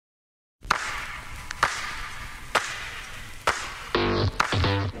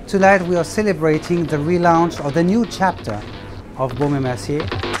Tonight we are celebrating the relaunch of the new chapter of Baume Mercier.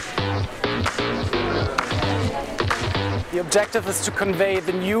 The objective is to convey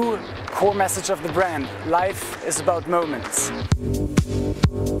the new core message of the brand. Life is about moments.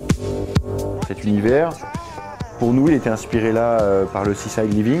 Cet univers, pour nous, il était inspiré là par le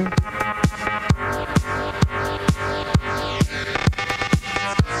seaside living.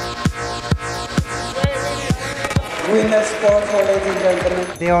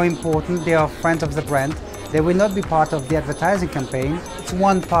 They are important, they are friends of the brand. They will not be part of the advertising campaign. It's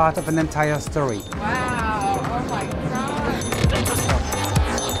one part of an entire story. Wow, oh my God.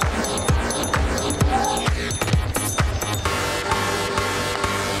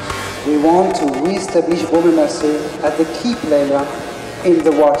 We want to re-establish Baume Mercier as the key player in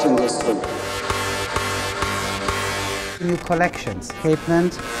the watch industry. New collections,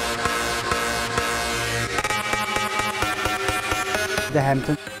 Capeland, the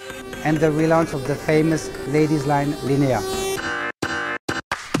Hampton, and the relaunch of the famous ladies line Linnea.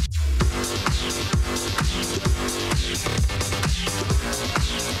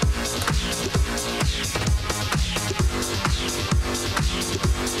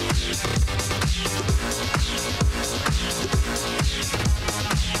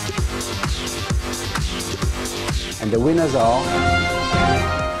 And the winners are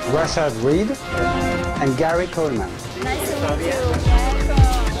Rashad Reed and Gary Coleman. Nice to meet you.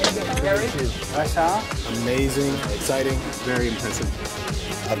 Rashad? Amazing, exciting, very impressive.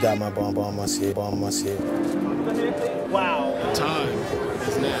 I've got my Baume Mercier. Wow. The time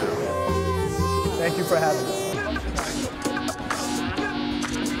is now. Thank you for having us.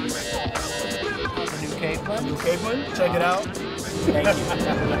 New Capeland, check it out. Thank you.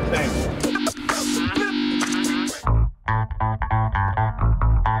 Thanks.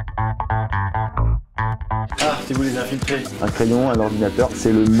 Si vous les infiltrez. Un crayon, un ordinateur,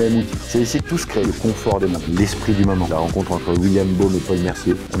 c'est le même outil. C'est ici que tout se crée, le confort des mains, l'esprit du moment. La rencontre entre William Baume et Paul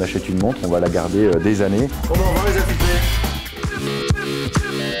Mercier. On achète une montre, on va la garder des années. Comment on va les infiltrer?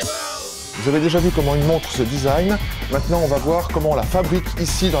 Vous avez déjà vu comment une montre se design. Maintenant, on va voir comment on la fabrique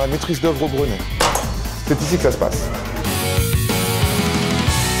ici dans la maîtrise d'œuvre au Brenet. C'est ici que ça se passe.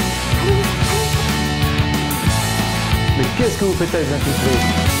 Mais qu'est-ce que vous faites à les infiltrer?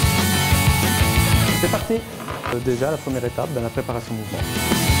 C'est parti. Déjà, la première étape dans la préparation mouvement.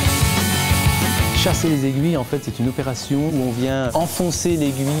 Chasser les aiguilles, en fait, c'est une opération où on vient enfoncer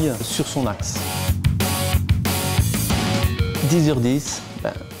l'aiguille sur son axe. 10h10,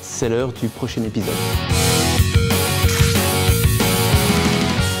 c'est l'heure du prochain épisode.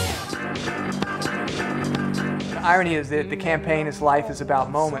 The irony is that the campaign is life is about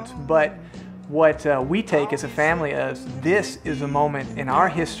moments, but what we take as a family as this is a moment in our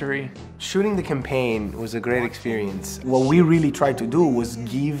history. Shooting the campaign was a great experience. What we really tried to do was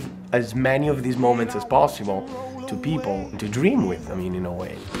give as many of these moments as possible to people to dream with, I mean, in a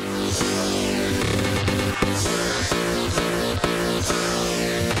way.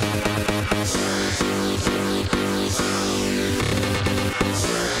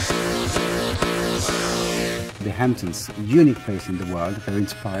 The Hamptons, a unique place in the world, a very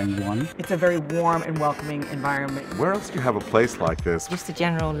inspiring one. It's a very warm and welcoming environment. Where else do you have a place like this? Just a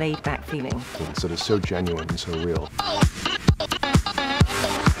general laid-back feeling. Sort of so genuine and so real.